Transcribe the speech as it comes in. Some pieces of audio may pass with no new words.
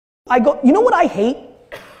you know what I hate?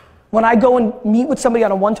 When I go and meet with somebody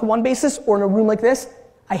on a one-to-one basis or in a room like this,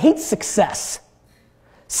 I hate success.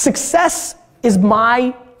 Success is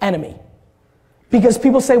my enemy. Because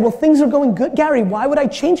people say, well, things are going good. Gary, why would I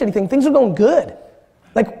change anything? Things are going good.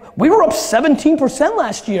 Like, we were up 17%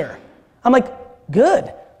 last year. I'm like,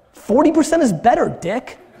 good. 40% is better,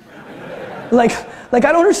 dick. like I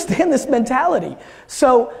don't understand this mentality.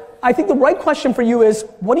 So I think the right question for you is,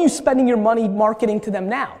 what are you spending your money marketing to them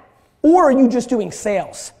now? Or are you just doing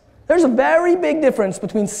sales? There's a very big difference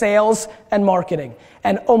between sales and marketing.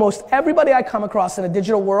 And almost everybody I come across in a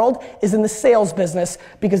digital world is in the sales business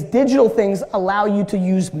because digital things allow you to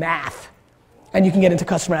use math. And you can get into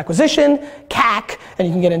customer acquisition, CAC, and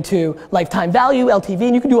you can get into lifetime value, LTV,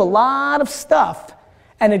 and you can do a lot of stuff.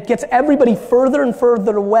 And it gets everybody further and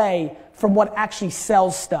further away from what actually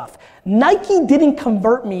sells stuff. Nike didn't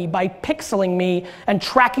convert me by pixeling me and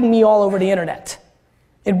tracking me all over the internet.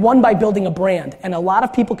 It won by building a brand, and a lot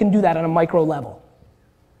of people can do that on a micro level.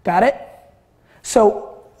 Got it?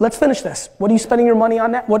 So let's finish this. What are you spending your money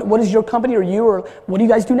on now? What is your company or you, or what do you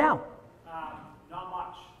guys do now? Not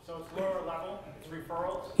much. So it's lower level, it's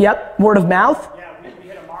referrals. Yep, word of mouth? Yeah, we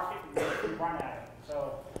hit a market and we run at it.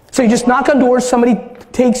 So you just knock on doors, somebody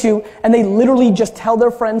takes you, and they literally just tell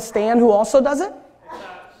their friend Stan, who also does it?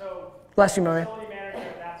 Bless you, Maria.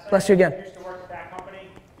 Bless you again. Used to work at that company.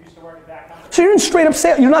 So you're in straight up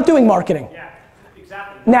sales, you're not doing marketing. Yeah,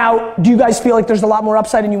 exactly. Now, do you guys feel like there's a lot more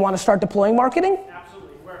upside and you want to start deploying marketing?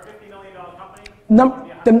 Absolutely. We're a $50 million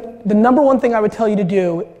company. The number one thing I would tell you to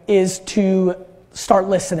do is to start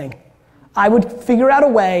listening. I would figure out a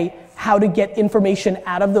way how to get information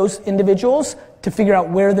out of those individuals to figure out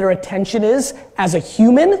where their attention is as a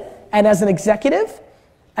human and as an executive,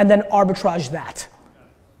 and then arbitrage that.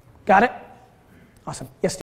 Got it? Awesome. Yes, Steve.